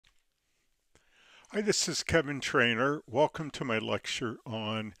Hi, this is Kevin Trainer. Welcome to my lecture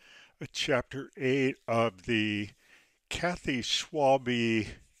on Chapter 8 of the Kathy Schwalbe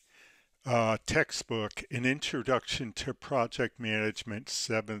textbook, An Introduction to Project Management,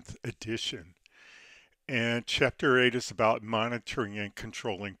 7th edition. And Chapter 8 is about monitoring and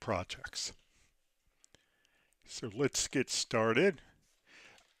controlling projects. So let's get started.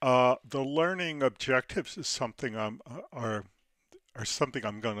 The learning objectives is something are something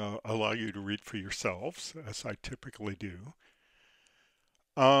I'm going to allow you to read for yourselves, as I typically do.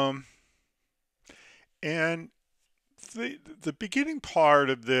 Um, and the beginning part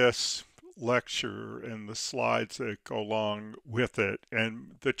of this lecture and the slides that go along with it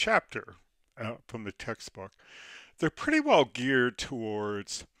and the chapter from the textbook, they're pretty well geared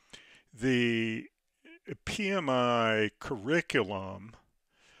towards the PMI curriculum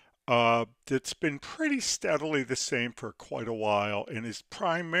that's been pretty steadily the same for quite a while and is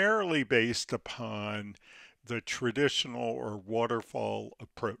primarily based upon the traditional or waterfall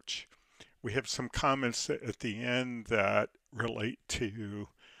approach. We have some comments at the end that relate to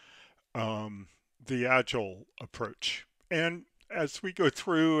the agile approach. And as we go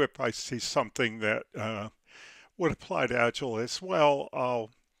through, if I see something that would apply to agile as well, I'll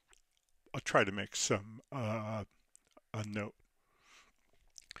try to make some a note.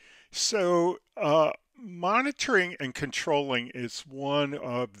 So monitoring and controlling is one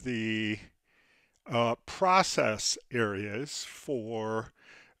of the process areas for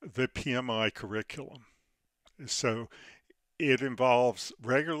the PMI curriculum. So it involves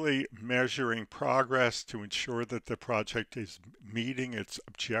regularly measuring progress to ensure that the project is meeting its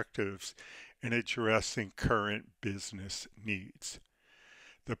objectives and addressing current business needs.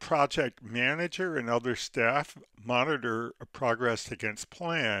 The project manager and other staff monitor progress against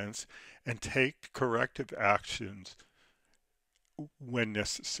plans and take corrective actions when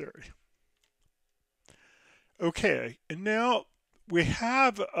necessary. Okay, and now we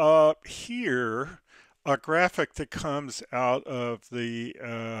have here a graphic that comes out of the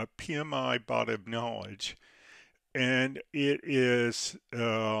PMI body of knowledge, and it's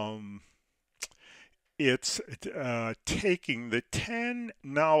taking the 10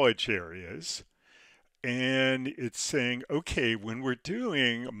 knowledge areas and it's saying, okay, when we're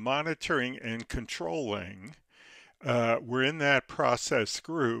doing monitoring and controlling, we're in that process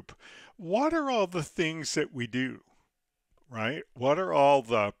group. What are all the things that we do? Right? What are all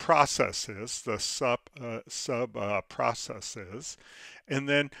the processes, the sub processes, and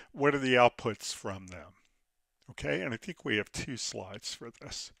then what are the outputs from them? Okay, and I think we have 2 slides for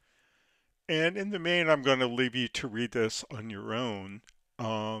this. And in the main, I'm going to leave you to read this on your own.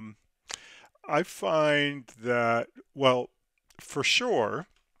 I find that, well, for sure,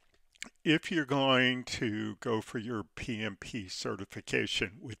 if you're going to go for your PMP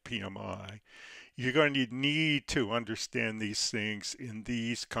certification with PMI, you're going to need to understand these things in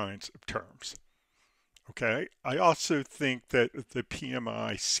these kinds of terms. Okay, I also think that the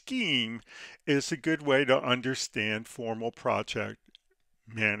PMI scheme is a good way to understand formal project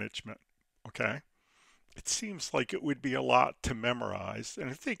management. Okay, it seems like it would be a lot to memorize, and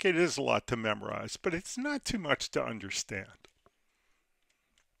I think it is a lot to memorize, but it's not too much to understand.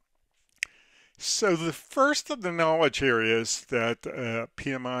 So the first of the knowledge areas that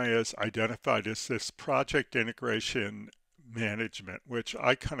PMI has identified is this project integration management, which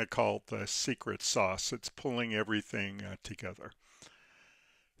I kind of call the secret sauce. It's pulling everything together.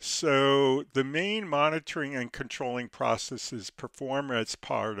 So the main monitoring and controlling processes performed as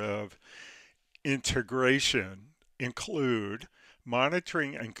part of integration include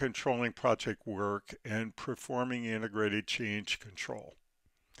monitoring and controlling project work and performing integrated change control.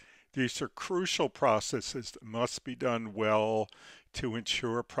 These are crucial processes that must be done well to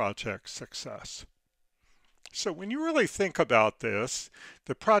ensure project success. So when you really think about this,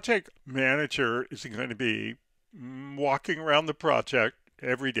 the project manager is going to be walking around the project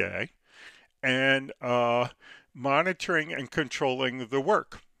every day and monitoring and controlling the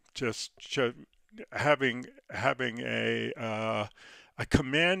work. Just having a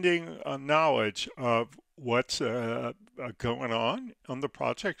commanding knowledge of what's going on the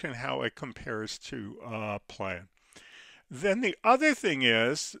project and how it compares to plan. Then the other thing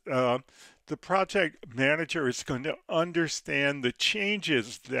is the project manager is going to understand the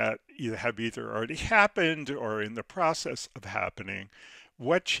changes that have either already happened or in the process of happening.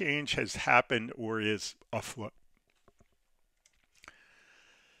 What change has happened or is afoot?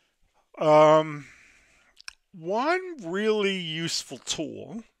 One really useful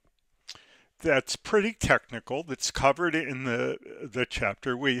tool that's pretty technical, that's covered in the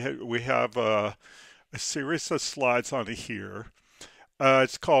chapter. We have a series of slides on it here.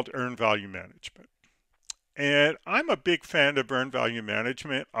 It's called Earned Value Management. And I'm a big fan of earned value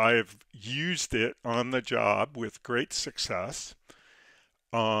management. I've used it on the job with great success.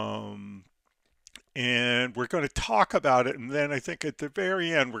 Um, and we're going to talk about it. And then I think at the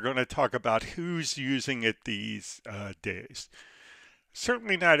very end, we're going to talk about who's using it these days.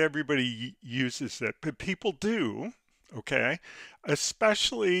 Certainly not everybody uses it, but people do. Okay,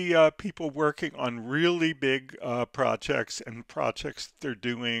 especially people working on really big projects and projects that they're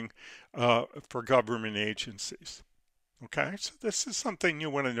doing for government agencies. Okay, so this is something you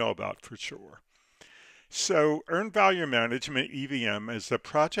want to know about for sure. So, earned value management, EVM, is a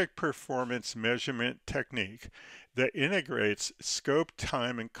project performance measurement technique that integrates scope,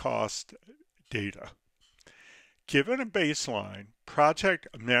 time, and cost data. Given a baseline, project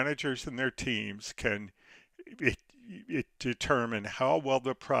managers and their teams can it, determine how well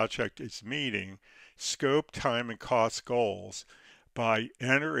the project is meeting scope, time, and cost goals by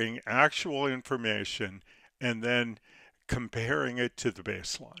entering actual information and then comparing it to the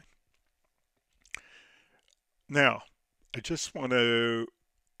baseline. Now, I just want to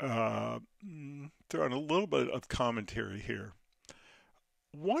throw in a little bit of commentary here.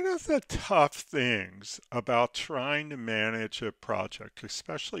 One of the tough things about trying to manage a project,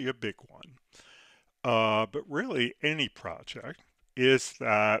 especially a big one, but really any project, is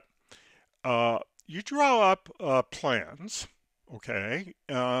that you draw up plans, okay,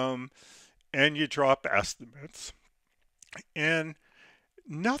 and you draw up estimates, and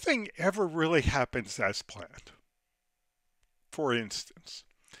nothing ever really happens as planned. For instance,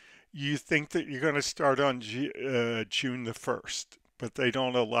 you think that you're going to start on June the 1st, but they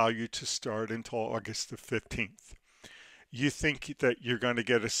don't allow you to start until August the 15th. You think that you're going to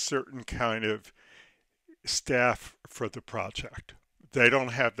get a certain kind of staff for the project. They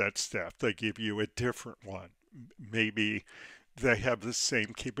don't have that staff. They give you a different one. Maybe they have the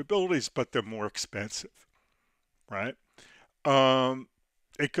same capabilities, but they're more expensive, right?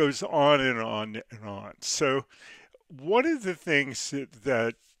 It goes on and on and on. So one of the things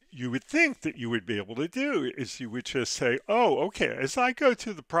that you would think that you would be able to do is you would just say, oh, okay, as I go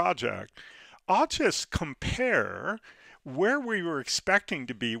through the project, I'll just compare where we were expecting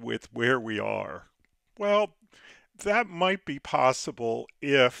to be with where we are. Well, that might be possible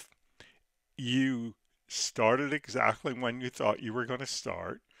if you started exactly when you thought you were going to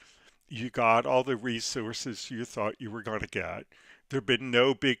start. You got all the resources you thought you were going to get. There have been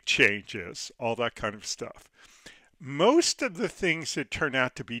no big changes, all that kind of stuff. Most of the things that turn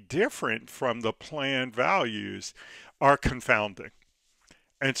out to be different from the planned values are confounding.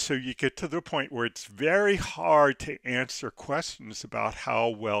 And so you get to the point where it's very hard to answer questions about how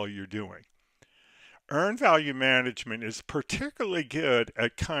well you're doing. Earned value management is particularly good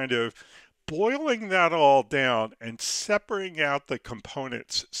at kind of boiling that all down and separating out the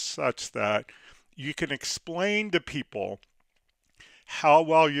components such that you can explain to people how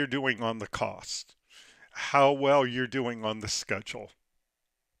well you're doing on the cost, how well you're doing on the schedule.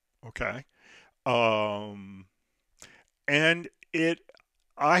 Okay. Um, and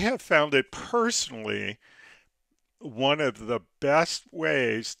I have found it personally one of the best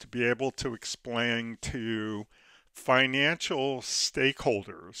ways to be able to explain to financial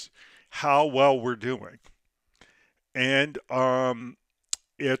stakeholders how well we're doing. And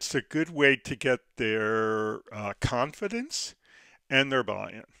it's a good way to get their confidence and their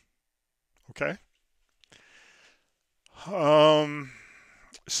buy-in. Okay.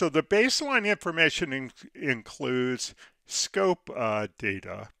 So the baseline information includes scope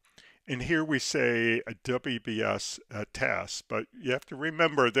data. And here we say a WBS task, but you have to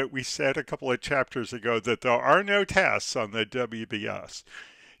remember that we said a couple of chapters ago that there are no tasks on the WBS.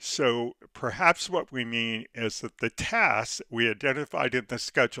 So perhaps what we mean is that the tasks we identified in the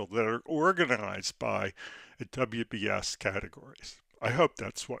schedule that are organized by WBS categories. I hope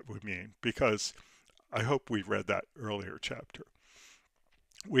that's what we mean because I hope we read that earlier chapter.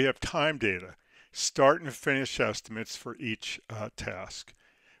 We have time data, start and finish estimates for each task.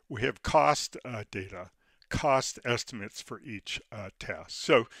 We have cost data, cost estimates for each task.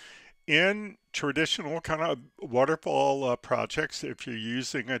 So in traditional kind of waterfall projects, if you're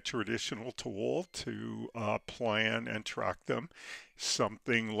using a traditional tool to plan and track them,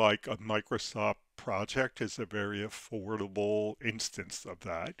 something like a Microsoft project is a very affordable instance of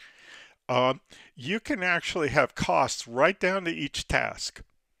that. You can actually have costs right down to each task.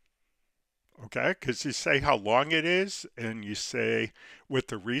 Okay, because you say how long it is and you say what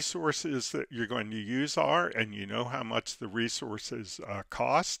the resources that you're going to use are, and you know how much the resources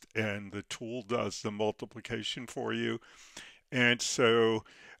cost, and the tool does the multiplication for you. And so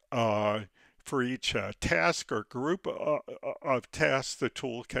for each task or group of tasks, the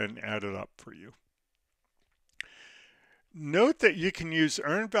tool can add it up for you. Note that you can use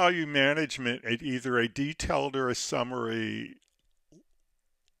earned value management at either a detailed or a summary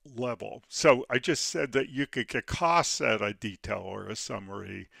level. So I just said that you could get costs at a detail or a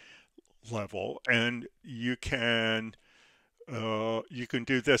summary level, and you can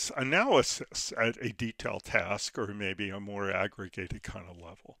do this analysis at a detailed task or maybe a more aggregated kind of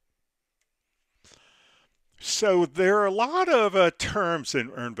level. So there are a lot of terms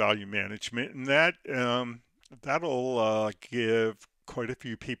in earned value management, and that'll give quite a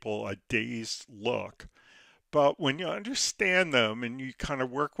few people a dazed look. But when you understand them and you kind of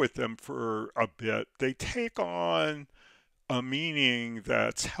work with them for a bit, they take on a meaning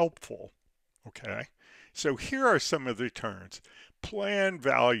that's helpful. Okay, so here are some of the terms. Plan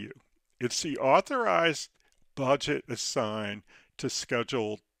value. It's the authorized budget assigned to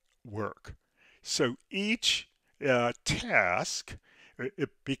scheduled work. So each task,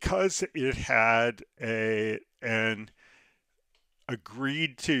 because it had an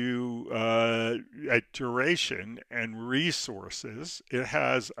agreed to a duration and resources, it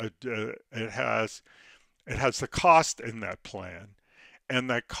has the cost in that plan, and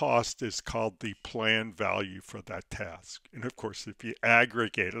that cost is called the plan value for that task. And of course, if you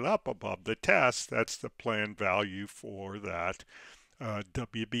aggregate it up above the task, that's the plan value for that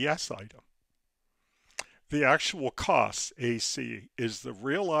WBS item. The actual cost, AC, is the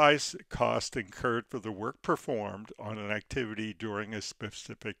realized cost incurred for the work performed on an activity during a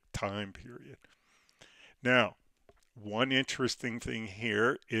specific time period. Now, one interesting thing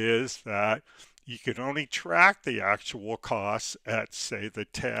here is that you can only track the actual costs at, say, the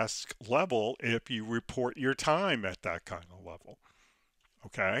task level if you report your time at that kind of level.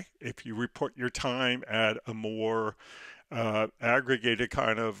 Okay? If you report your time at a more aggregated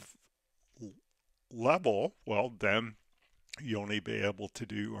kind of level, well, then you only be able to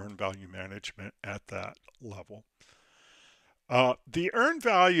do earned value management at that level. The earned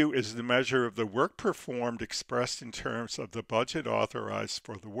value is the measure of the work performed expressed in terms of the budget authorized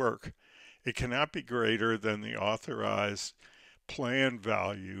for the work. It cannot be greater than the authorized plan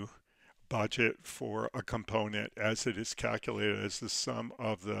value budget for a component as it is calculated as the sum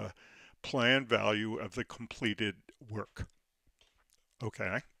of the plan value of the completed work.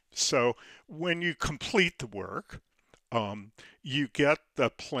 Okay, so when you complete the work, you get the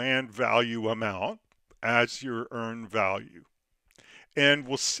plan value amount as your earned value. And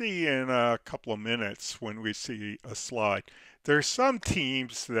we'll see in a couple of minutes when we see a slide. There are some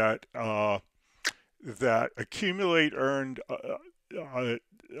teams that accumulate earned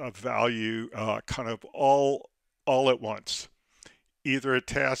value kind of all at once. Either a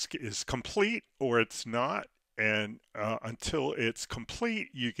task is complete or it's not, and until it's complete,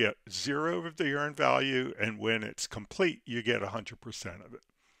 you get 0 of the earned value, and when it's complete, you get 100% of it.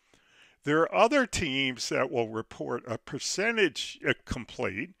 There are other teams that will report a percentage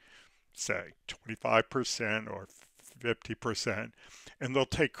complete, say 25% or 50%, and they'll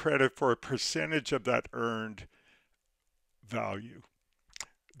take credit for a percentage of that earned value.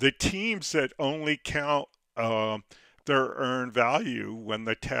 The teams that only count their earned value when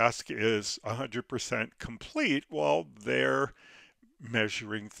the task is 100% complete, well, they're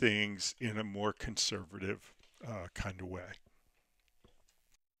measuring things in a more conservative kind of way.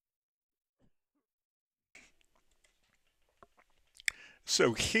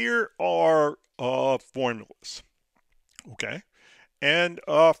 So here are formulas, okay? And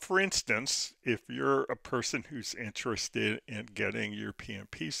for instance, if you're a person who's interested in getting your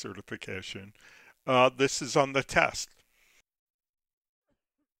PMP certification, this is on the test.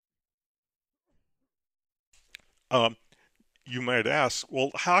 You might ask,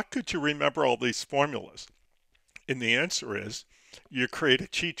 well, how could you remember all these formulas? And the answer is you create a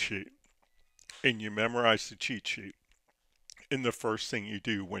cheat sheet and you memorize the cheat sheet. And the first thing you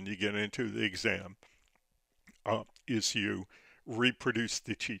do when you get into the exam is you reproduce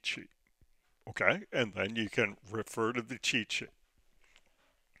the cheat sheet. Okay, and then you can refer to the cheat sheet.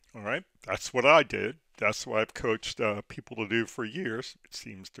 All right, that's what I did. That's what I've coached people to do for years. It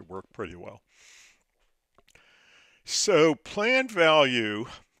seems to work pretty well. So plan value,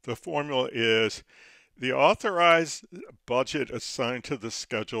 the formula is the authorized budget assigned to the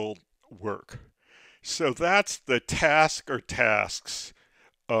scheduled work. So that's the task or tasks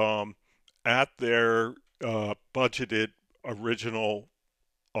at their budgeted original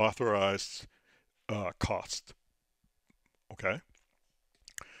authorized cost. Okay.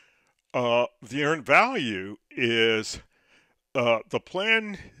 The earned value is the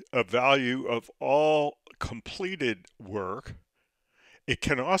plan value of all completed work. It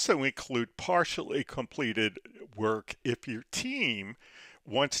can also include partially completed work if your team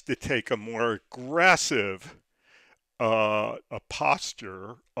wants to take a more aggressive a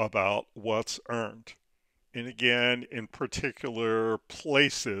posture about what's earned. And again, in particular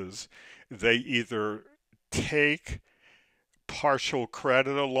places, they either take partial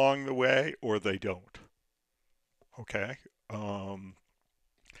credit along the way or they don't. Okay. Um,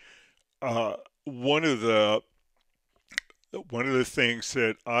 uh, one of the one of the things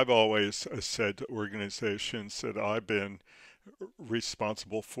that I've always said to organizations that I've been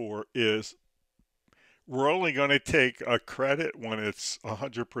responsible for is we're only going to take a credit when it's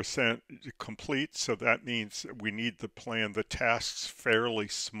 100% complete. So that means we need to plan the tasks fairly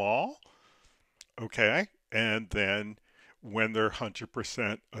small. Okay. And then when they're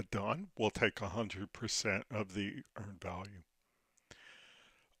 100% done, we'll take 100% of the earned value.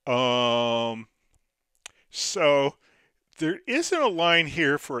 Um, so there isn't a line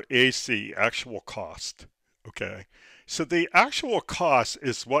here for AC, actual cost. Okay. So the actual cost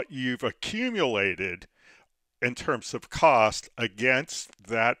is what you've accumulated in terms of cost against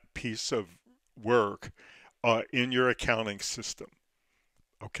that piece of work in your accounting system.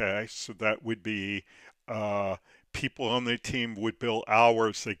 Okay. So that would be uh, people on the team would bill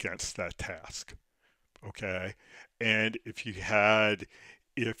hours against that task. Okay. And if you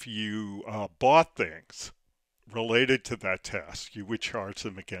bought things related to that task, you would charge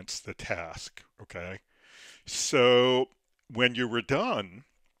them against the task. Okay. So when you were done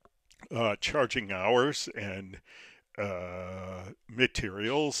charging hours and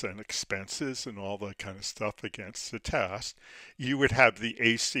materials and expenses and all that kind of stuff against the task, you would have the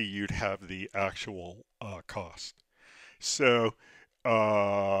AC, you'd have the actual cost. So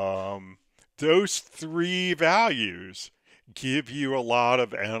those three values give you a lot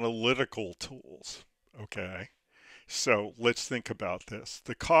of analytical tools. Okay. So let's think about this.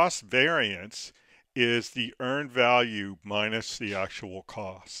 The cost variance is the earned value minus the actual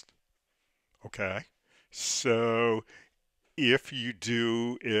cost. Okay. So if you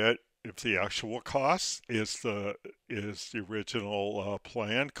do it, if the actual cost is the original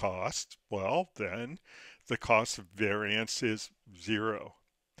planned cost, well, then the cost variance is 0.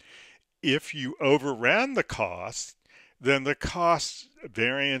 If you overran the cost, then the cost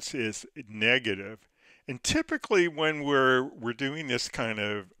variance is negative. And typically when we're doing this kind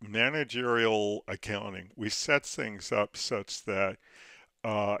of managerial accounting, we set things up such that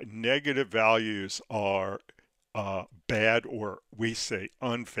negative values are bad, or we say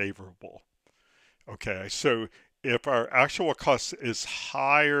unfavorable. Okay, so if our actual cost is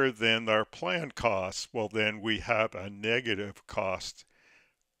higher than our planned cost, well, then we have a negative cost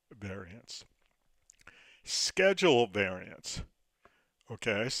variance. Schedule variance.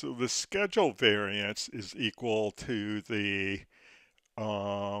 Okay, so the schedule variance is equal to the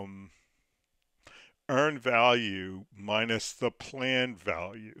um, earned value minus the planned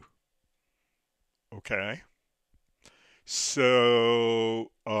value. Okay,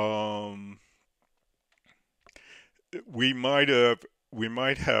 so we might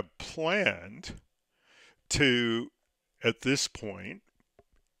have planned to, at this point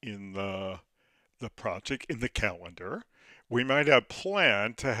in the project, in the calendar, we might have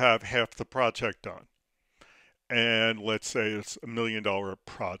planned to have half the project done. And let's say it's $1 million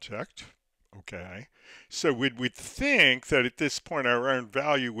project. Okay. So we'd think that at this point our earned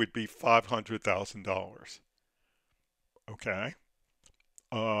value would be $500,000. Okay.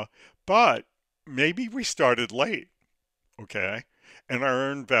 Uh, but maybe we started late. Okay. And our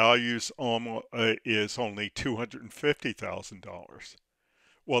earned values is only $250,000.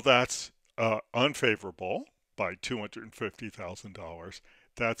 Well, that's unfavorable by $250,000.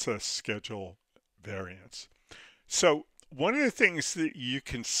 That's a schedule variance. So one of the things that you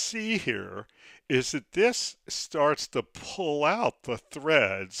can see here is that this starts to pull out the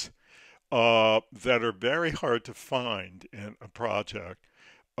threads that are very hard to find in a project,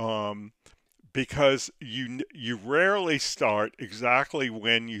 um, because you rarely start exactly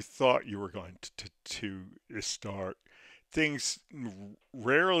when you thought you were going to start. Things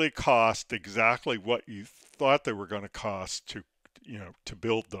rarely cost exactly what you thought they were going to cost to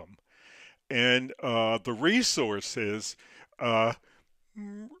build them. And the resources uh,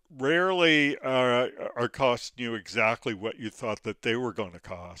 rarely are costing you exactly what you thought that they were going to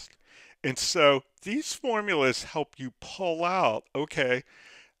cost. And so these formulas help you pull out, okay,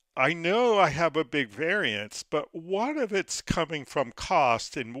 I know I have a big variance, but what if it's coming from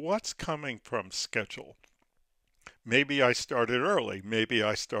cost and what's coming from schedule? Maybe I started early, maybe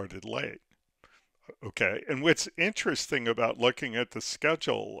I started late. Okay, and what's interesting about looking at the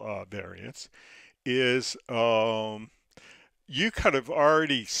schedule variance is you could have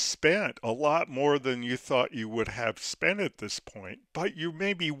already spent a lot more than you thought you would have spent at this point, but you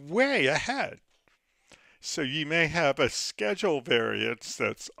may be way ahead. So you may have a schedule variance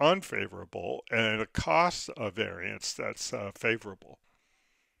that's unfavorable and a cost variance that's favorable.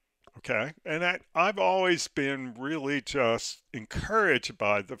 Okay. And I've always been really just encouraged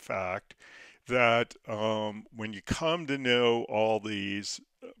by the fact that when you come to know all these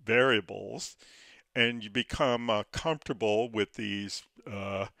variables and you become comfortable with these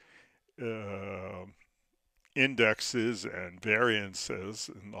uh, indexes and variances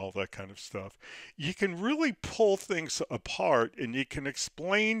and all that kind of stuff, you can really pull things apart and you can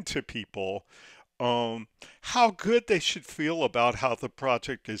explain to people how good they should feel about how the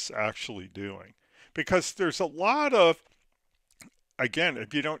project is actually doing. Because there's a lot of, again,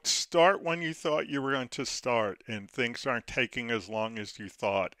 if you don't start when you thought you were going to start and things aren't taking as long as you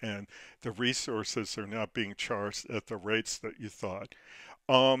thought and the resources are not being charged at the rates that you thought,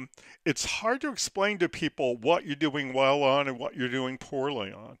 um, it's hard to explain to people what you're doing well on and what you're doing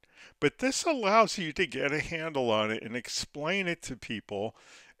poorly on. But this allows you to get a handle on it and explain it to people,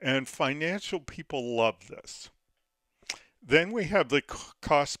 and financial people love this. Then we have the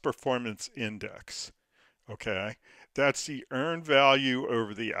cost performance index. Okay, that's the earned value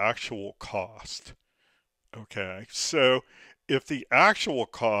over the actual cost. Okay, so if the actual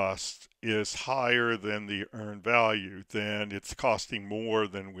cost is higher than the earned value, then it's costing more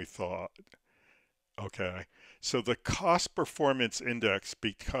than we thought. Okay, so the cost performance index,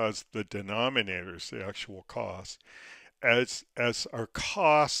 because the denominator is the actual cost, as our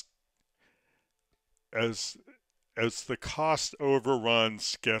cost as as the cost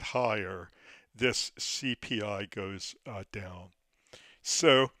overruns get higher, this CPI goes down.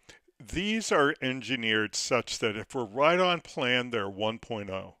 So these are engineered such that if we're right on plan, they're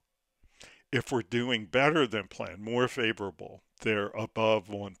 1.0. If we're doing better than plan, more favorable, they're above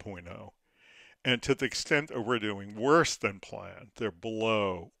 1.0. And to the extent that we're doing worse than plan, they're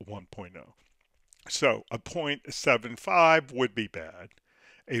below 1.0. So a 0.75 would be bad.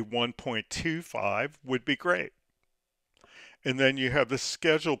 A 1.25 would be great. And then you have the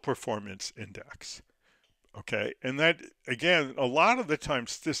schedule performance index. Okay. And that, again, a lot of the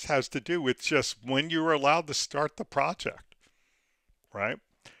times this has to do with just when you were allowed to start the project, right?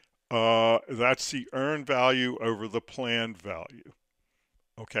 That's the earned value over the planned value.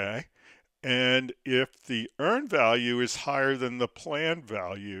 Okay. And if the earned value is higher than the planned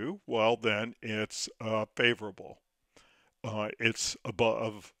value, well, then it's favorable. It's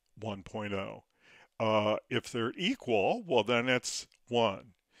above 1.0. If they're equal, well, then it's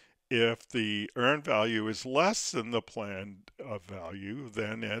 1. If the earned value is less than the planned value,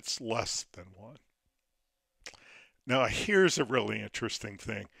 then it's less than 1. Now, here's a really interesting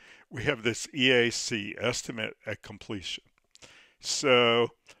thing. We have this EAC, estimate at completion. So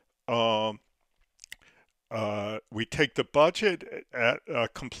um, we take the budget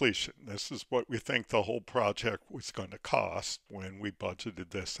at completion. This is what we think the whole project was going to cost when we budgeted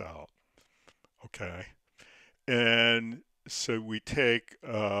this out. Okay. And so we take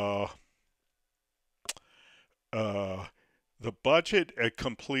the budget at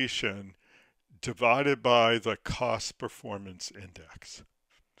completion divided by the cost performance index.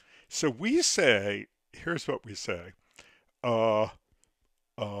 So we say, here's what we say. Uh,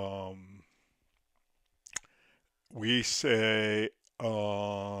 um, we say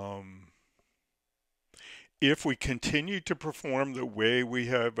if we continue to perform the way we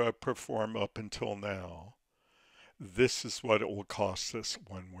have performed up until now, this is what it will cost us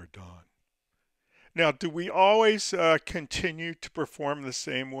when we're done. Now, do we always continue to perform the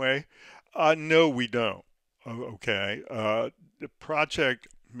same way? No, we don't. Okay. The project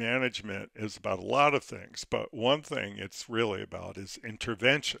management is about a lot of things, but one thing it's really about is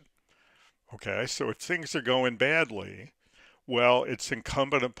intervention. Okay. So if things are going badly, well, it's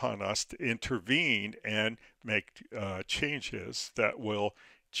incumbent upon us to intervene and make changes that will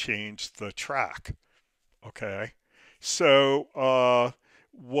change the track. Okay. So,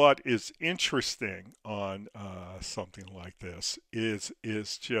 what is interesting on something like this is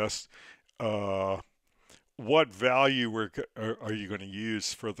just what value are you going to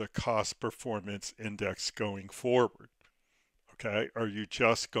use for the cost performance index going forward? Okay, are you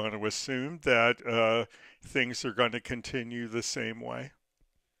just going to assume that things are going to continue the same way?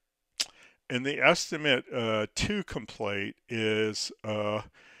 And the estimate to complete is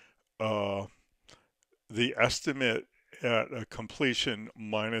the estimate at a completion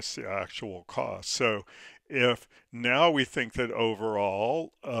minus the actual cost. So if now we think that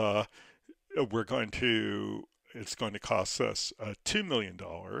overall it's going to cost us $2 million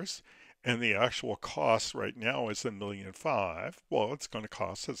and the actual cost right now is $1.5 million, well, it's going to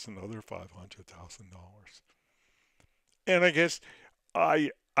cost us another $500,000. And I guess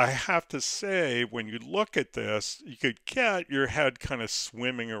I I have to say, when you look at this, you could get your head kind of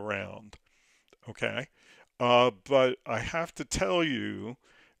swimming around, okay? But I have to tell you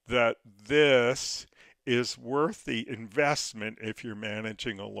that this is worth the investment if you're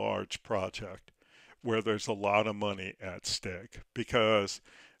managing a large project where there's a lot of money at stake. Because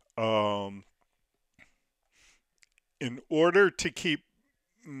um, in order to keep,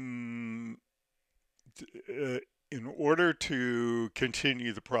 mm, uh, in order to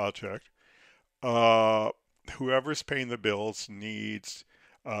continue the project, uh, whoever's paying the bills needs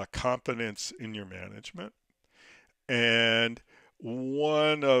confidence in your management. And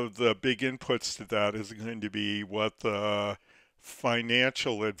one of the big inputs to that is going to be what the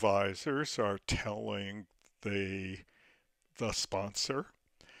financial advisors are telling the the sponsor.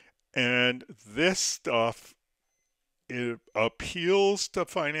 And this stuff, it appeals to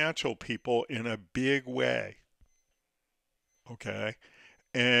financial people in a big way. Okay.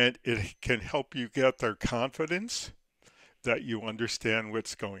 And it can help you get their confidence that you understand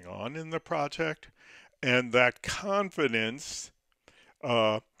what's going on in the project. And that confidence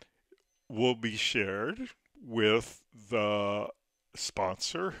uh, will be shared with the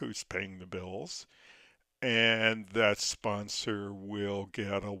sponsor who's paying the bills. And that sponsor will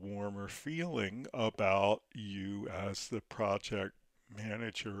get a warmer feeling about you as the project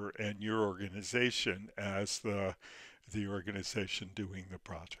manager and your organization as the organization doing the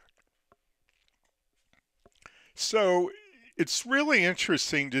project. So it's really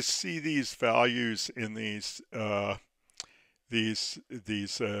interesting to see these values in these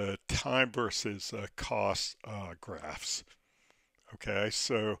time versus cost graphs. Okay,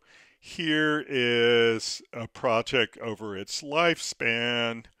 so here is a project over its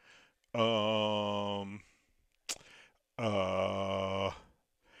lifespan. Um, uh,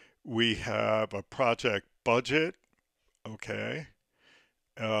 we have a project budget. Okay,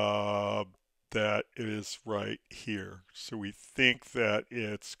 uh, that is right here. So we think that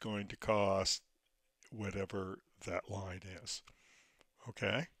it's going to cost whatever that line is.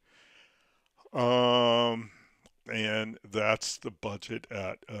 Okay. Um, and that's the budget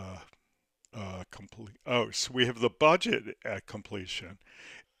at complete. Oh, so we have the budget at completion.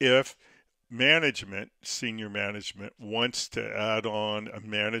 If management, senior management, wants to add on a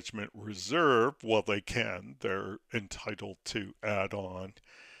management reserve, well, they can. They're entitled to add on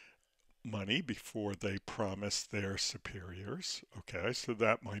money before they promise their superiors. Okay, so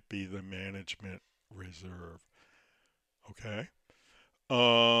that might be the management reserve. Okay.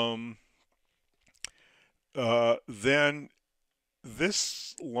 Um, then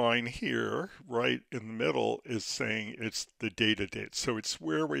this line here, right in the middle, is saying it's the data date. So it's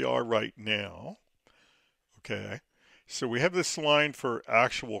where we are right now. Okay. So we have this line for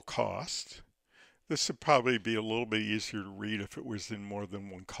actual cost. This would probably be a little bit easier to read if it was in more than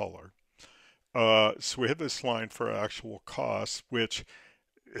one color. So we have this line for actual cost, which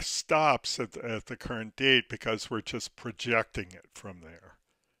stops at the current date because we're just projecting it from there.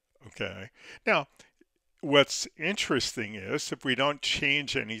 Okay. Now, what's interesting is if we don't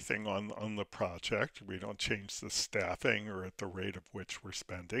change anything on the project, we don't change the staffing or at the rate of which we're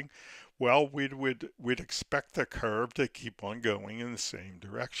spending, well, we'd expect the curve to keep on going in the same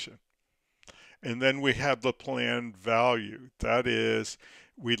direction. And then we have the planned value. That is,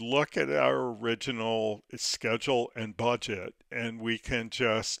 we look at our original schedule and budget, and we can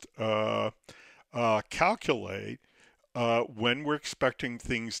just calculate when we're expecting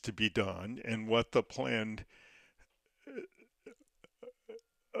things to be done and what the planned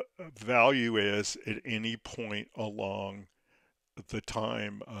value is at any point along the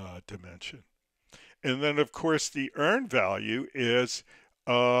time dimension. And then, of course, the earned value is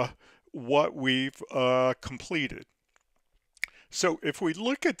uh, what we've completed. So if we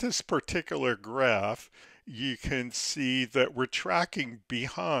look at this particular graph, you can see that we're tracking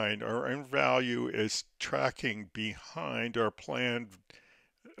behind. Our earned value is tracking behind our planned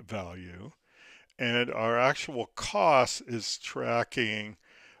value, and our actual cost is tracking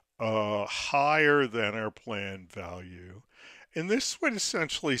higher than our planned value. And this would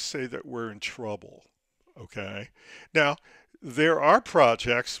essentially say that we're in trouble. Okay. Now, there are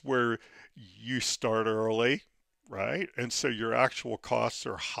projects where you start early, right? And so your actual costs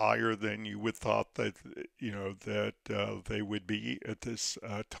are higher than you would thought that, that they would be at this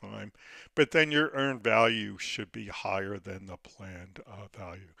time. But then your earned value should be higher than the planned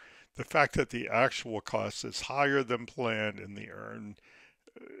value. The fact that the actual cost is higher than planned and the earned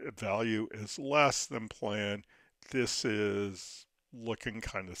value is less than planned, this is looking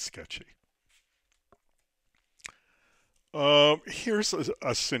kind of sketchy. Here's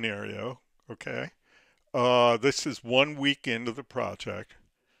a scenario, okay? This is 1 week into the project.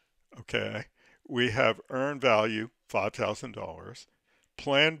 Okay. We have earned value, $5,000,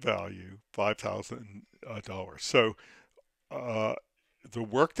 planned value, $5,000. So uh, the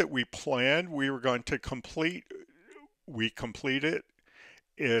work that we planned we were going to complete, we completed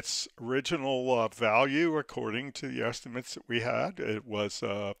its original value according to the estimates that we had. It was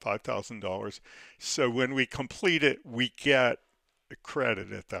 $5,000. So when we complete it, we get a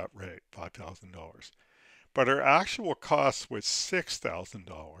credit at that rate, $5,000. But our actual cost was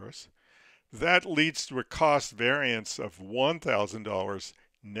 $6,000. That leads to a cost variance of $1,000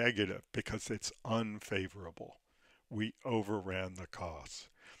 negative because it's unfavorable. We overran the costs.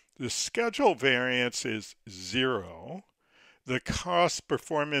 The schedule variance is 0. The cost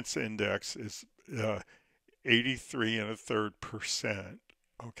performance index is 83 and a third percent.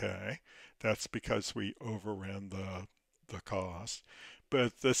 Okay, that's because we overran the cost.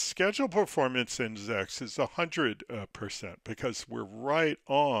 But the schedule performance index is 100% because we're right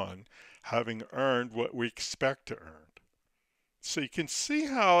on having earned what we expect to earn. So you can see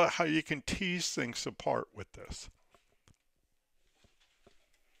how you can tease things apart with this.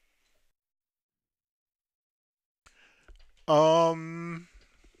 Um,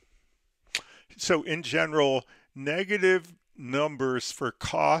 so in general, negative numbers for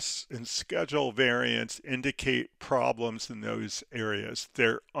costs and schedule variance indicate problems in those areas.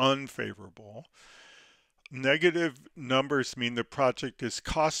 They're unfavorable. Negative numbers mean the project is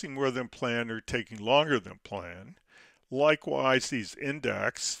costing more than planned or taking longer than planned. Likewise, these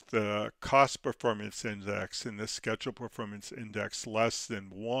index, the cost performance index and the schedule performance index less than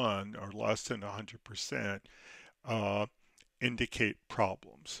 1 or less than 100%, uh, indicate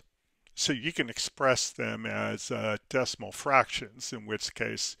problems. So you can express them as decimal fractions, in which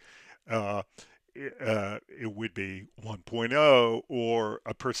case uh, it would be 1.0, or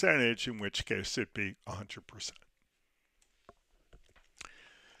a percentage, in which case it'd be 100%.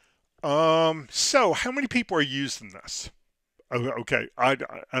 So how many people are using this? Okay, and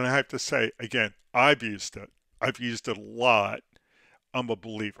I have to say again, I've used it. I've used it a lot. I'm a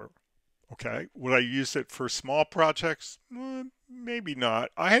believer. Okay, would I use it for small projects? Maybe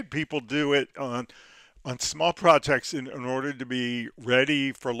not. I had people do it on small projects in order to be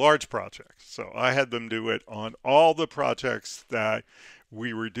ready for large projects. So I had them do it on all the projects that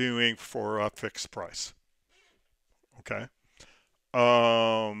we were doing for a fixed price. Okay.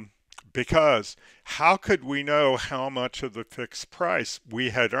 Um, because how could we know how much of the fixed price we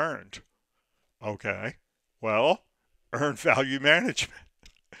had earned? Okay. Well, earned value management.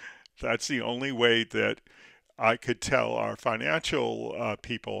 That's the only way that I could tell our financial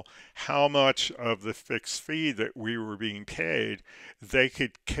people how much of the fixed fee that we were being paid they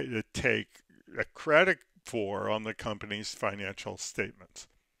could take a credit for on the company's financial statements.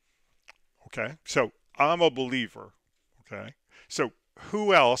 Okay, so I'm a believer. Okay, so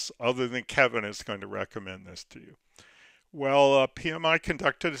who else other than Kevin is going to recommend this to you? Well, PMI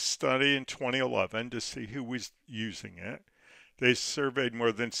conducted a study in 2011 to see who was using it. They surveyed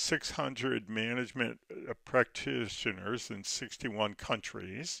more than 600 management practitioners in 61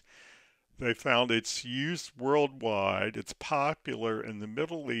 countries. They found it's used worldwide. It's popular in the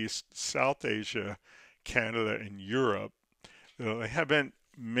Middle East, South Asia, Canada, and Europe. They haven't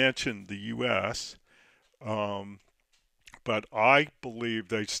mentioned the US, um, but I believe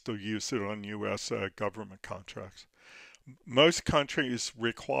they still use it on US government contracts. Most countries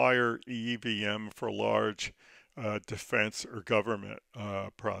require EVM for large defense or government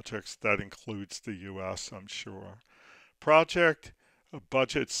projects. That includes the US, I'm sure. Project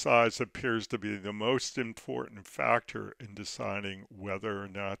budget size appears to be the most important factor in deciding whether or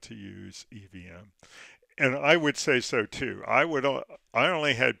not to use EVM. And I would say so too. I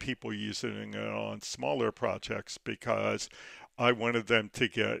only had people using it on smaller projects because I wanted them to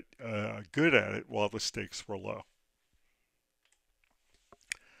get good at it while the stakes were low.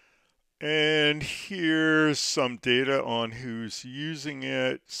 And here's some data on who's using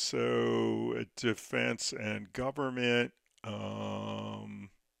it. So defense and government, uh,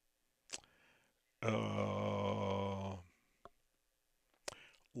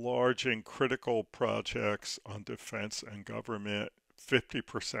 large and critical projects on defense and government,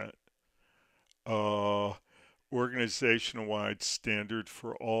 50%. Uh, Organization-wide standard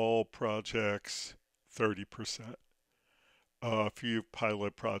for all projects, 30%. A few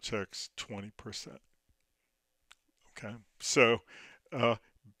pilot projects, 20%. Okay, so uh,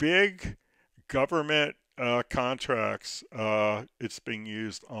 big government contracts, it's being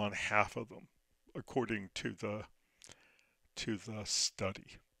used on half of them, according to the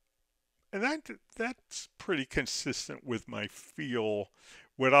study, and that's pretty consistent with my feel.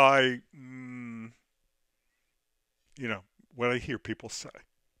 What I, what I hear people say.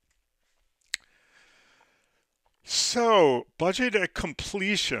 So, budget at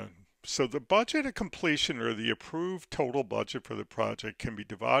completion. So, the budget at completion, or the approved total budget for the project, can be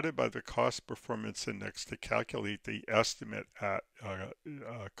divided by the cost performance index to calculate the estimate at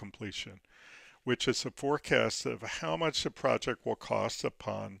completion, which is a forecast of how much the project will cost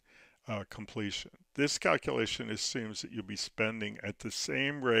upon completion. This calculation assumes that you'll be spending at the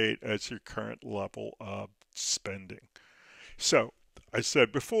same rate as your current level of spending. So, I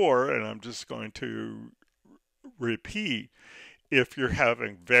said before, and I'm just going to repeat, if you're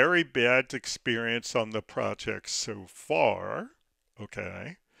having very bad experience on the project so far,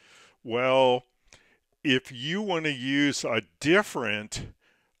 okay, well, if you want to use a different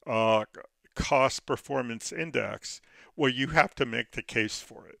uh, cost performance index, well, you have to make the case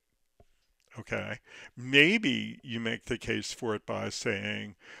for it. Okay. Maybe you make the case for it by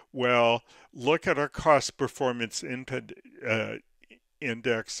saying, well, look at our cost performance index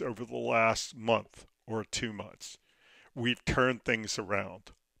over the last month or 2 months. We've turned things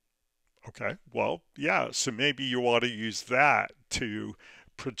around. Okay. Well, yeah. So maybe you ought to use that to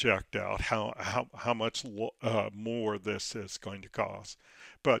project out how much more this is going to cost.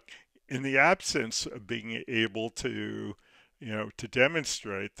 But in the absence of being able to, to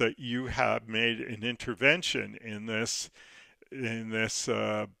demonstrate that you have made an intervention in this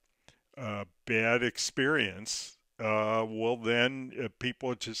bad experience, well, then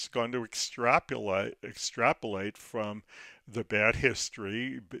people are just going to extrapolate from the bad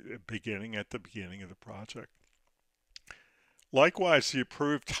history beginning at the beginning of the project. Likewise, the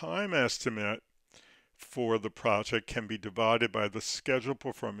approved time estimate for the project can be divided by the schedule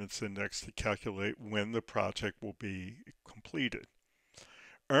performance index to calculate when the project will be completed.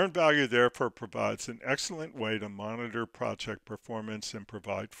 Earned value therefore provides an excellent way to monitor project performance and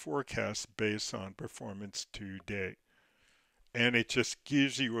provide forecasts based on performance to date. And it just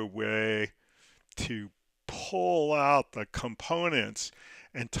gives you a way to pull out the components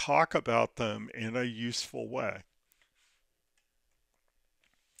and talk about them in a useful way.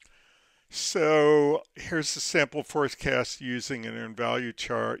 So here's the sample forecast using an earned value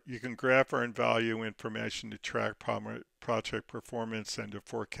chart. You can graph earned value information to track project performance and to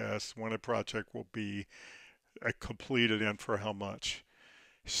forecast when a project will be completed and for how much.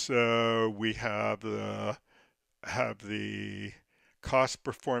 So we have the cost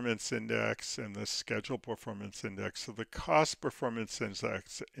performance index and the schedule performance index. So the cost performance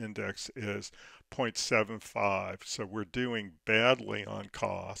index is 0.75. So we're doing badly on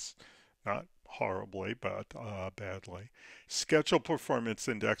costs, not horribly, but badly. Schedule performance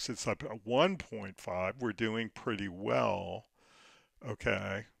index is up at 1.5. We're doing pretty well.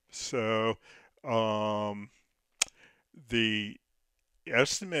 Okay, so um, the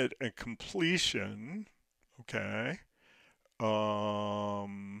estimate and completion, okay,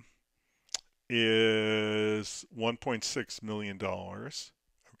 um, is $1.6 million.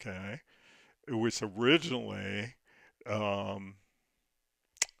 Okay. It was originally, um,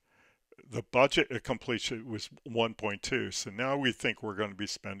 the budget at completion was 1.2. So now we think we're going to be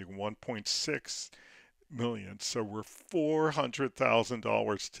spending 1.6 million. So we're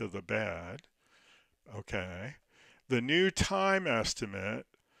 $400,000 to the bad. Okay. The new time estimate,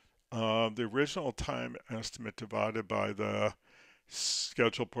 the original time estimate divided by the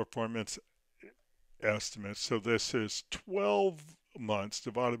schedule performance estimate. So this is 12 months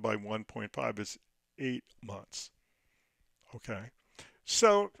divided by 1.5 is 8 months. Okay.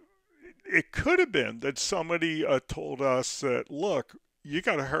 So it could have been that somebody told us that, look, you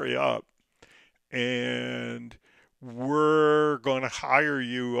got to hurry up and we're going to hire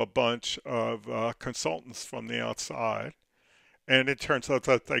you a bunch of consultants from the outside. And it turns out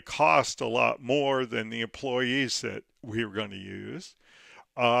that they cost a lot more than the employees that we were going to use.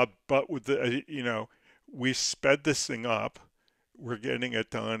 But with the, we sped this thing up. We're getting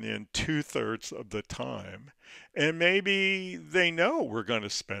it done in 2/3 of the time. And maybe they know we're going to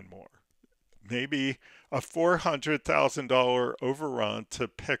spend more. Maybe a $400,000 overrun to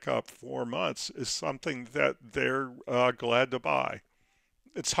pick up 4 months is something that they're glad to buy.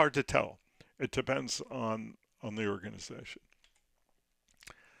 It's hard to tell. It depends on the organization.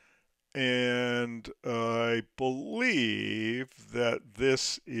 And I believe that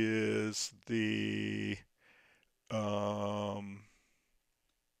um,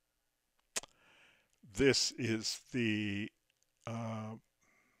 this is the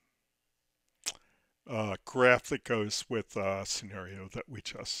uh, graph that goes with the scenario that we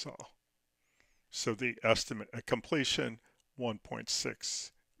just saw. So the estimate at completion,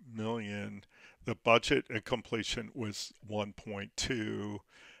 1.6 million. The budget at completion was 1.2.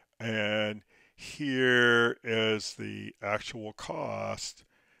 And here is the actual cost.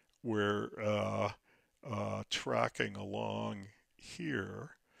 We're tracking along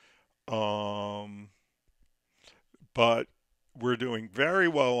here. Um, but we're doing very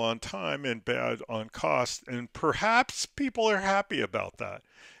well on time and bad on cost, and perhaps people are happy about that.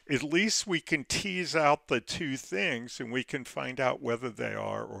 At least we can tease out the two things and we can find out whether they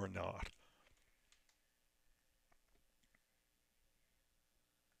are or not.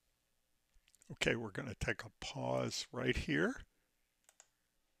 Okay, we're going to take a pause right here.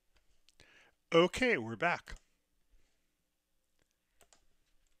 Okay, we're back.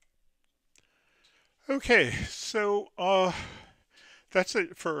 Okay, so that's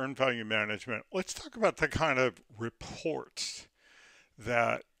it for earned value management. Let's talk about the kind of reports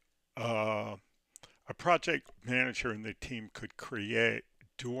that uh, a project manager and the team could create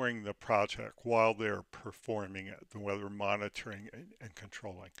during the project while they're performing it, while they're monitoring and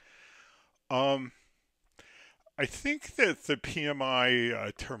controlling. Um, I think that the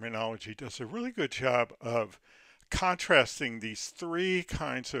PMI terminology does a really good job of contrasting these three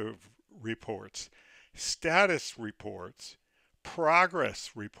kinds of reports: status reports,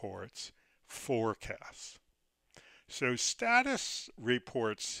 progress reports, forecasts. So status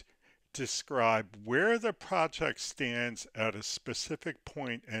reports describe where the project stands at a specific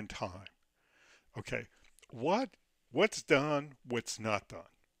point in time. Okay, what's done, what's not done.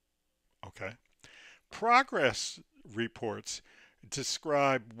 Okay. Progress reports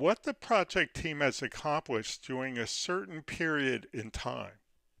describe what the project team has accomplished during a certain period in time.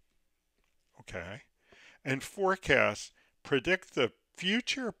 Okay. And forecasts predict the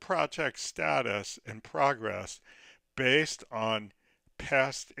future project status and progress based on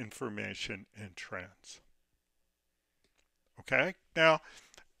past information and trends. Okay. Now,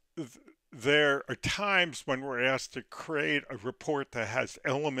 there are times when we're asked to create a report that has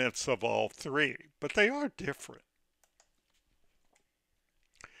elements of all three, but they are different.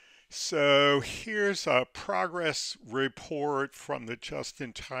 So here's a progress report from the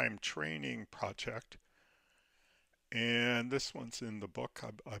Just-in-Time Training Project. And this one's in the book,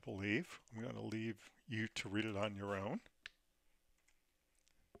 I believe. I'm going to leave you to read it on your own.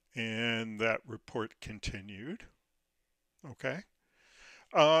 And that report continued. Okay.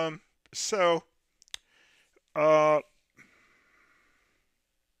 So I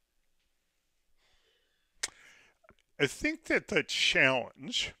think that the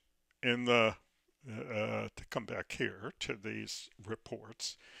challenge in the to come back here to these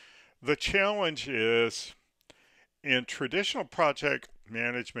reports, the challenge is in traditional project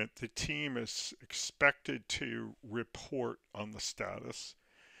management, the team is expected to report on the status.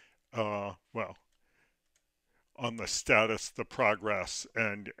 Well, on the status, the progress,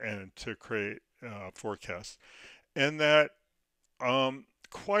 and to create forecasts, and that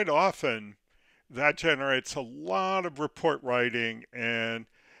quite often that generates a lot of report writing, and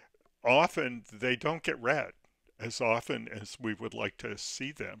often they don't get read as often as we would like to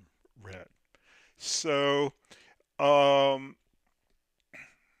see them read. So I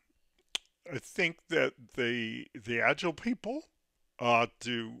think that the agile people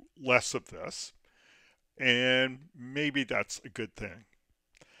do less of this, and maybe that's a good thing.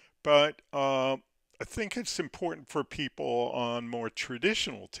 But I think it's important for people on more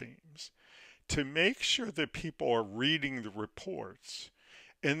traditional teams to make sure that people are reading the reports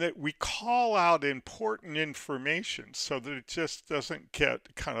and that we call out important information so that it just doesn't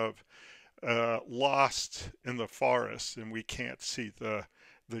get kind of lost in the forest and we can't see the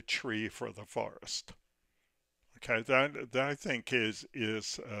tree for the forest. Okay, that I think is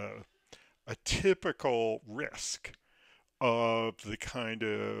a typical risk of the kind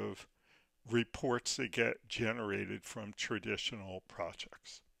of reports that get generated from traditional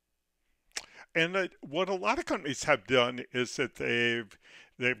projects. And what a lot of companies have done is that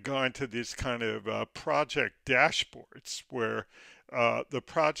they've gone to these kind of project dashboards where the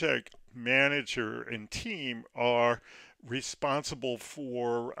project manager and team are responsible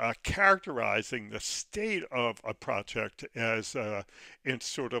for characterizing the state of a project as in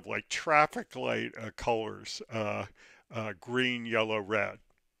sort of like traffic light colors, green, yellow, red.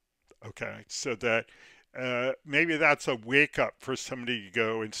 Okay, so that maybe that's a wake up for somebody to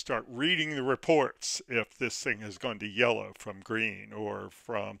go and start reading the reports if this thing has gone to yellow from green or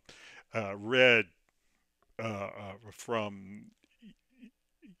from red from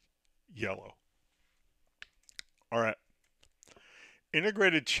yellow. All right.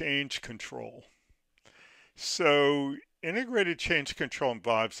 Integrated change control. So integrated change control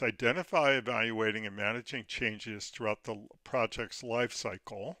involves identifying, evaluating, and managing changes throughout the project's life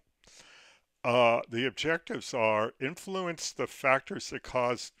cycle. The objectives are influence the factors that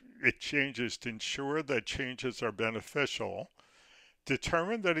cause it changes to ensure that changes are beneficial,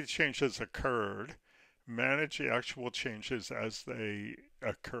 determine that a change has occurred, manage the actual changes as they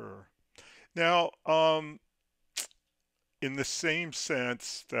occur. Now, in the same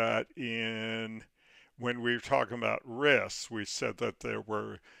sense that in when we were talking about risks, we said that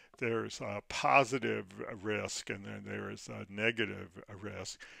there's a positive risk and then there is a negative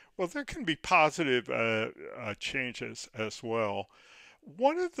risk. Well, there can be positive changes as well.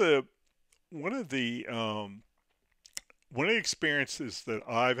 One of the one of the one of the experiences that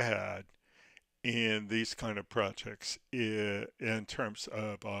I've had in these kind of projects in terms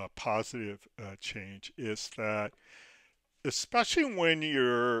of positive change is that especially when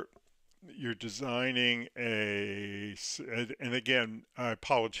you're designing and again, I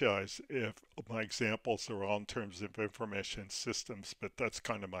apologize if my examples are all in terms of information systems, but that's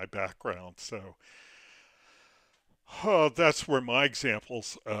kind of my background. So that's where my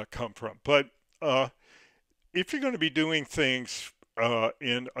examples come from. But if you're going to be doing things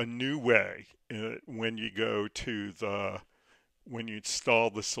in a new way when you go to when you install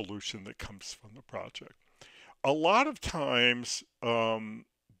the solution that comes from the project, a lot of times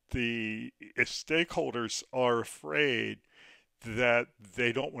the stakeholders are afraid that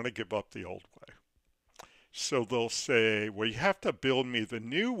they don't want to give up the old way. So they'll say, well, you have to build me the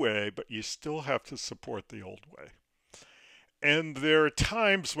new way, but you still have to support the old way. And there are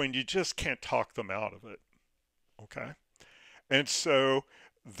times when you just can't talk them out of it. Okay. And so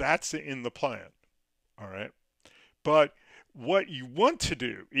that's in the plan. All right. But what you want to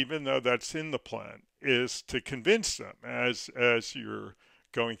do, even though that's in the plan, is to convince them as you're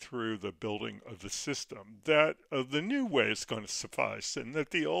going through the building of the system that the new way is going to suffice and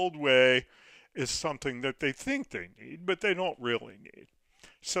that the old way is something that they think they need, but they don't really need.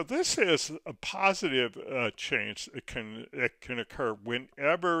 So this is a positive change that can occur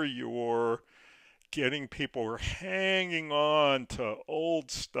whenever you're getting people who are hanging on to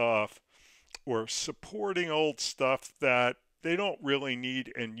old stuff or supporting old stuff that they don't really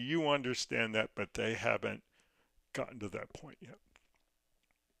need, and you understand that, but they haven't gotten to that point yet.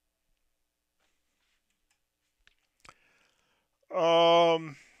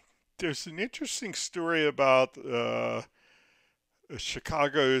 There's an interesting story about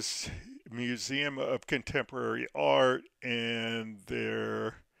Chicago's Museum of Contemporary Art and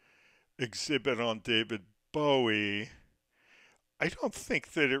their exhibit on David Bowie. I don't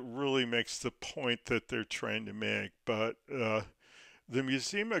think that it really makes the point that they're trying to make, but the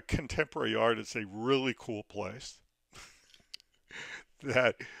Museum of Contemporary Art is a really cool place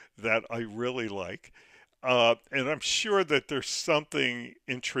that I really like. And I'm sure that there's something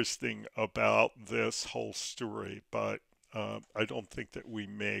interesting about this whole story, but I don't think that we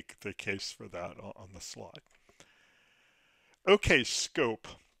make the case for that on the slide. Okay, scope.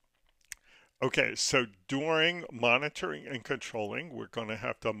 Okay, so during monitoring and controlling, we're going to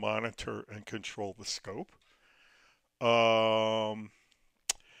have to monitor and control the scope. Um,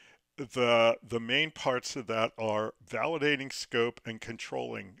 the main parts of that are validating scope and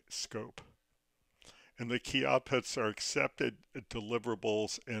controlling scope. And the key outputs are accepted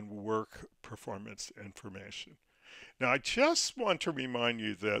deliverables and work performance information. Now, I just want to remind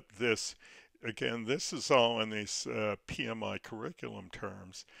you that again, this is all in these PMI curriculum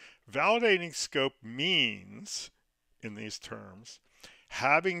terms. Validating scope means, in these terms,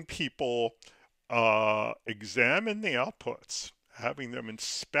 having people examine the outputs, having them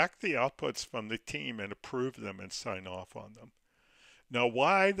inspect the outputs from the team and approve them and sign off on them. Now,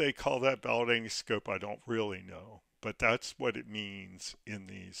 why they call that validating scope, I don't really know, but that's what it means in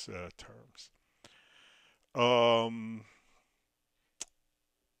these terms.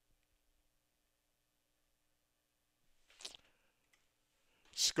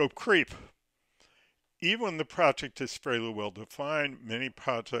 Scope creep. Even when the project is fairly well defined, many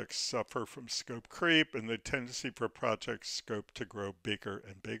projects suffer from scope creep and the tendency for project scope to grow bigger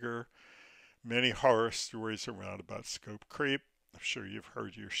and bigger. Many horror stories around about scope creep. I'm sure you've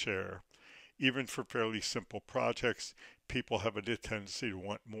heard your share. Even for fairly simple projects, people have a tendency to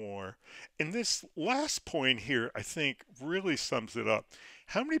want more. And this last point here, I think, really sums it up.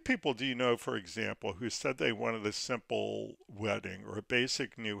 How many people do you know, for example, who said they wanted a simple wedding or a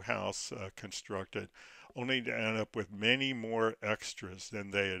basic new house constructed, only to end up with many more extras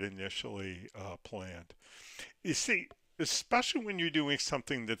than they had initially planned? You see, especially when you're doing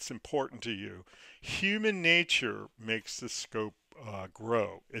something that's important to you, human nature makes the scope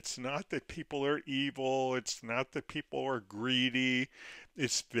grow. It's not that people are evil. It's not that people are greedy.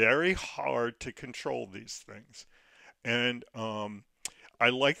 It's very hard to control these things. And I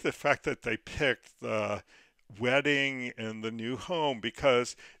like the fact that they picked the wedding and the new home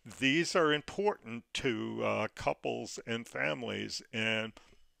because these are important to couples and families. And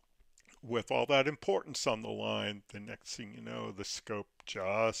with all that importance on the line, the next thing you know, the scope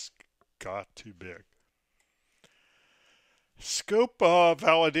just got too big. Scope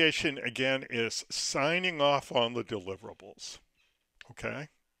validation, again, is signing off on the deliverables. Okay?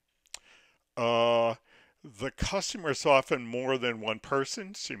 Uh, the customer is often more than one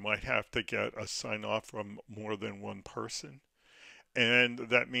person, so you might have to get a sign off from more than one person. And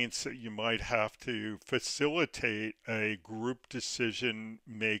that means that you might have to facilitate a group decision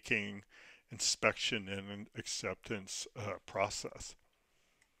making, inspection, and acceptance process.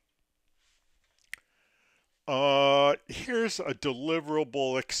 Here's a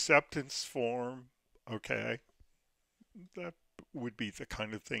deliverable acceptance form. Okay, that would be the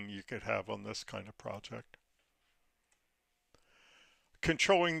kind of thing you could have on this kind of project.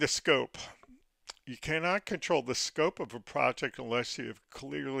 Controlling the scope. You cannot control the scope of a project unless you have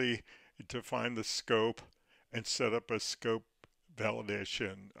clearly defined the scope and set up a scope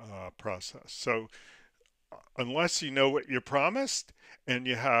validation process. So unless you know what you promised and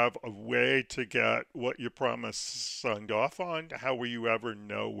you have a way to get what you promised signed off on, how will you ever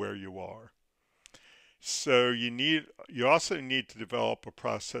know where you are? So you also need to develop a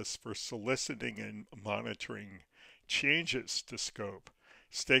process for soliciting and monitoring changes to scope.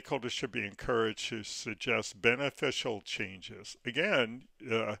 Stakeholders should be encouraged to suggest beneficial changes. Again,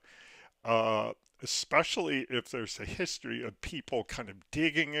 especially if there's a history of people kind of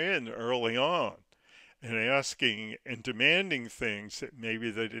digging in early on and asking and demanding things that maybe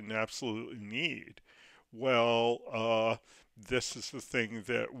they didn't absolutely need. Well, this is the thing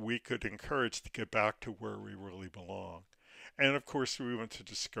that we could encourage to get back to where we really belong. And of course, we want to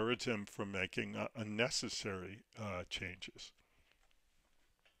discourage them from making unnecessary changes.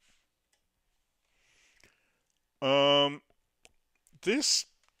 This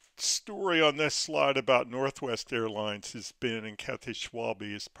story on this slide about Northwest Airlines has been in Kathy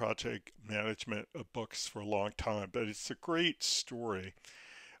Schwalbe's project management books for a long time, but it's a great story.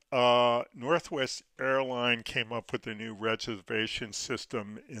 Northwest Airline came up with a new reservation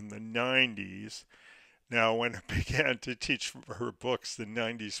system in the 90s. Now, when I began to teach her books, the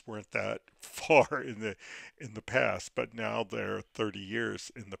 90s weren't that far in the past, but now they're 30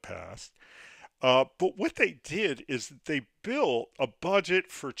 years in the past. But what they did is they built a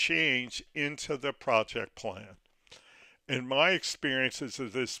budget for change into the project plan. And my experience is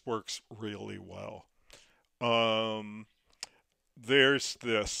that this works really well. Um, there's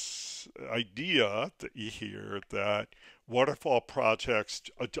this idea that you hear that waterfall projects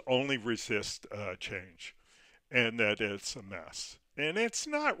only resist change and that it's a mess. And it's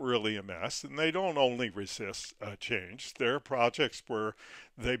not really a mess, and they don't only resist change. There are projects where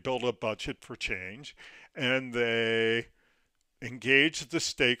they build a budget for change and they engage the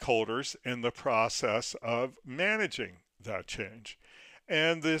stakeholders in the process of managing that change.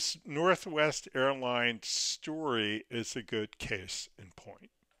 And this Northwest Airlines story is a good case in point.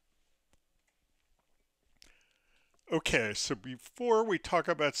 Okay, so before we talk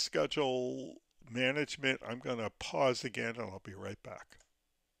about schedule management, I'm going to pause again and I'll be right back.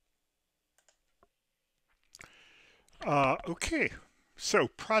 Okay, so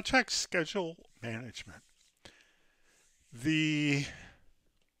project schedule management. The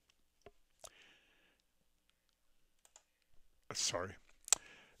sorry,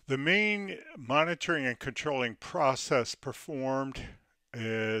 the main monitoring and controlling process performed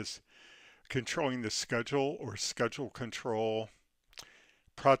is controlling the schedule or schedule control.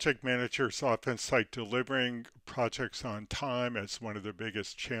 Project managers often cite delivering projects on time as one of their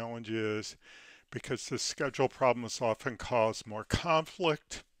biggest challenges because the schedule problems often cause more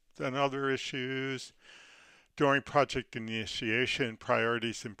conflict than other issues. During project initiation,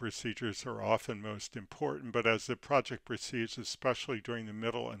 priorities and procedures are often most important, but as the project proceeds, especially during the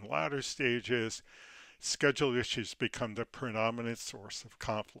middle and latter stages, schedule issues become the predominant source of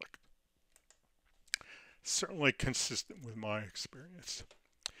conflict. Certainly consistent with my experience.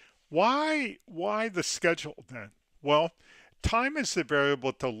 Why the schedule then? Well, time is the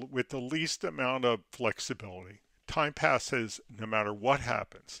variable with the least amount of flexibility. Time passes no matter what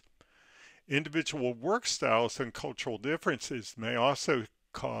happens. Individual work styles and cultural differences may also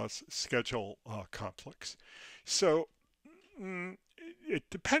cause schedule conflicts. So,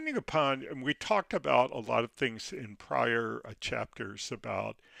 depending upon, and we talked about a lot of things in prior chapters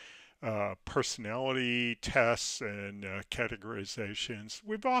about personality tests and categorizations.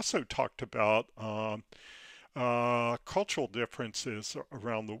 We've also talked about cultural differences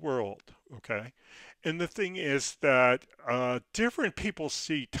around the world, okay? And the thing is that different people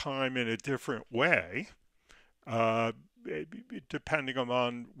see time in a different way, uh, depending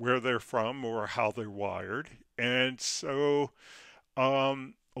on where they're from or how they're wired. And so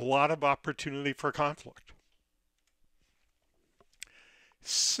a lot of opportunity for conflict.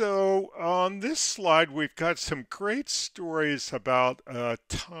 So on this slide, we've got some great stories about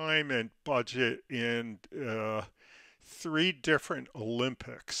time and budget in three different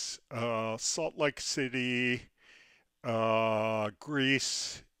Olympics: Salt Lake City,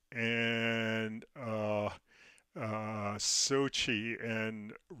 Greece, and Sochi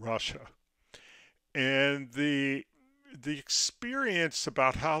in Russia. And the experience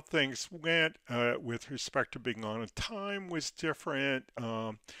about how things went with respect to being on time was different.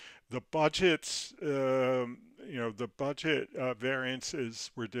 The budgets, the budget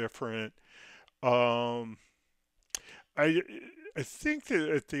variances were different. Um, I I think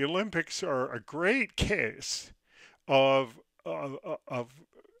that the Olympics are a great case of of of,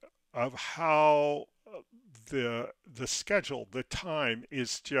 of how the schedule, the time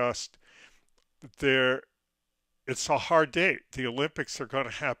is just there. It's a hard date. The Olympics are going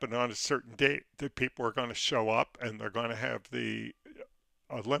to happen on a certain date. The people are going to show up and they're going to have the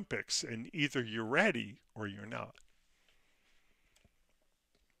Olympics, and either you're ready or you're not.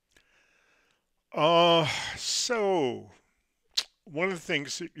 Uh, so one of the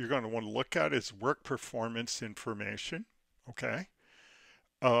things that you're going to want to look at is work performance information. Okay.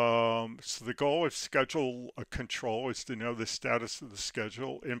 So the goal of schedule control is to know the status of the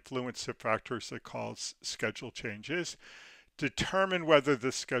schedule, influence the factors that cause schedule changes, determine whether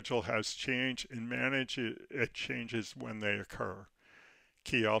the schedule has changed, and manage it changes when they occur.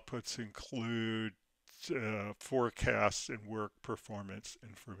 Key outputs include forecasts and work performance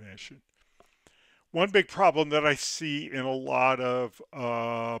information. One big problem that I see in a lot of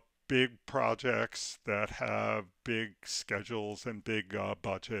big projects that have big schedules and big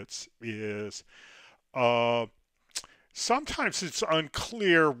budgets is uh, sometimes it's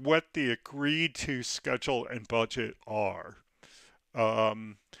unclear what the agreed to schedule and budget are.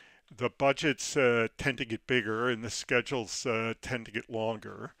 Um, the budgets tend to get bigger and the schedules tend to get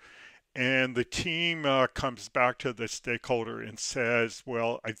longer. And the team comes back to the stakeholder and says,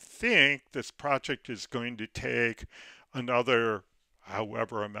 well, I think this project is going to take another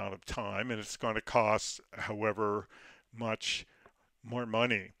however amount of time and it's going to cost however much more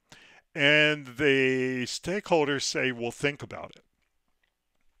money. And the stakeholders say, well, think about it.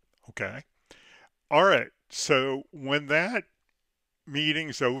 Okay. All right. So when that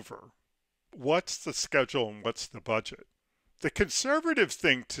meeting's over, what's the schedule and what's the budget? The conservative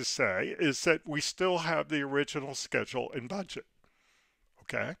thing to say is that we still have the original schedule and budget.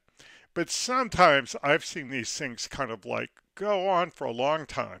 Okay. But sometimes I've seen these things kind of like go on for a long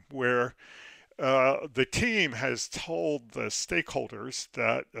time where the team has told the stakeholders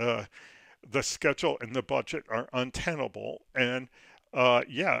that the schedule and the budget are untenable. And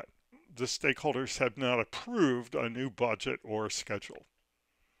yet, the stakeholders have not approved a new budget or schedule.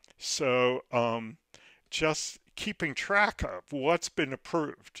 So just keeping track of what's been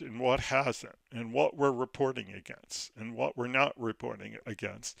approved and what hasn't, and what we're reporting against and what we're not reporting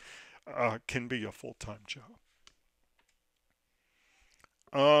against can be a full time job.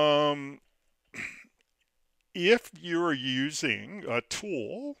 Um, if you're using a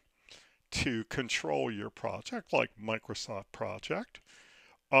tool to control your project, like Microsoft Project,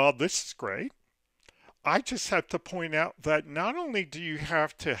 this is great. I just have to point out that not only do you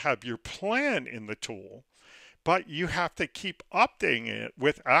have to have your plan in the tool, but you have to keep updating it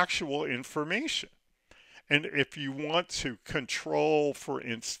with actual information. And if you want to control, for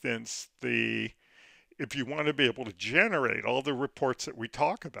instance, if you want to be able to generate all the reports that we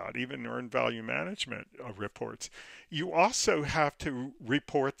talk about, even earned value management reports, you also have to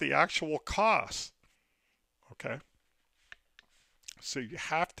report the actual costs. Okay. So you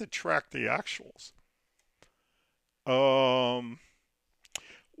have to track the actuals. Um,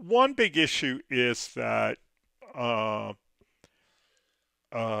 One big issue is that uh,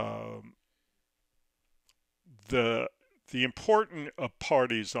 um, the the important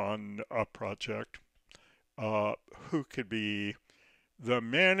parties on a project, uh, who could be the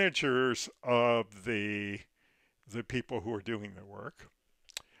managers of the people who are doing the work,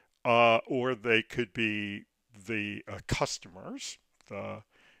 or they could be the customers,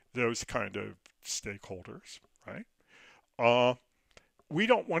 those kind of stakeholders, right? Uh, we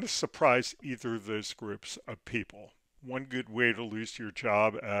don't want to surprise either of those groups of people. One good way to lose your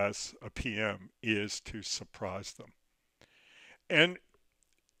job as a PM is to surprise them. And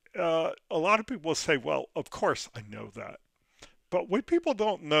a lot of people will say, well, of course I know that. But what people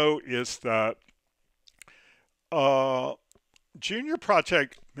don't know is that uh, junior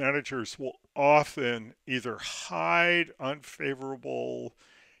project managers will often either hide unfavorable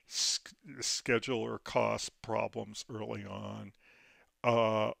schedule or cost problems early on,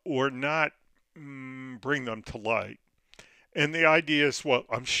 or not bring them to light. And the idea is, well,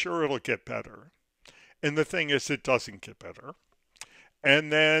 I'm sure it'll get better. And the thing is, it doesn't get better.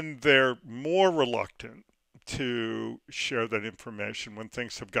 And then they're more reluctant to share that information when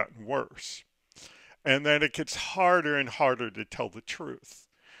things have gotten worse. And then it gets harder and harder to tell the truth,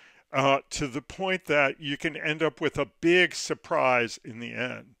 to the point that you can end up with a big surprise in the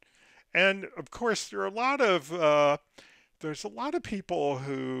end. And of course, there's a lot of people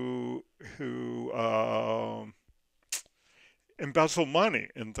who embezzle money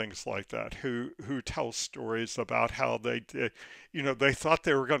and things like that, who tell stories about how they did, they thought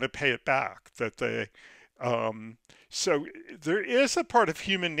they were going to pay it back, that they so there is a part of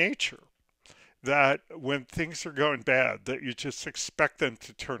human nature that when things are going bad, that you just expect them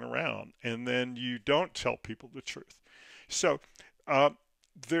to turn around, and then you don't tell people the truth. So uh,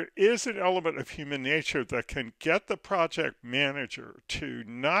 there is an element of human nature that can get the project manager to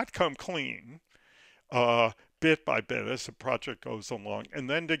not come clean, uh, bit by bit as the project goes along, and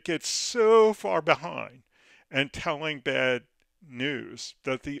then to get so far behind and telling bad news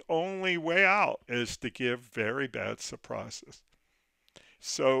that the only way out is to give very bad surprises.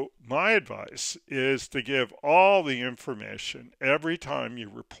 So my advice is to give all the information every time you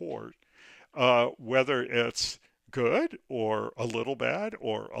report, whether it's good or a little bad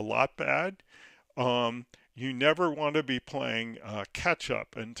or a lot bad. You never want to be playing catch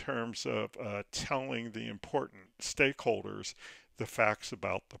up in terms of telling the important stakeholders the facts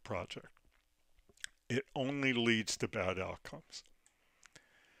about the project. It only leads to bad outcomes.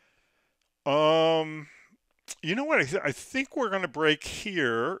 Um, you know what? I think we're going to break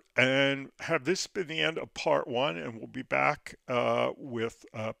here and have this been the end of part one, and we'll be back with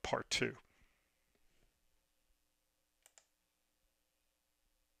part two.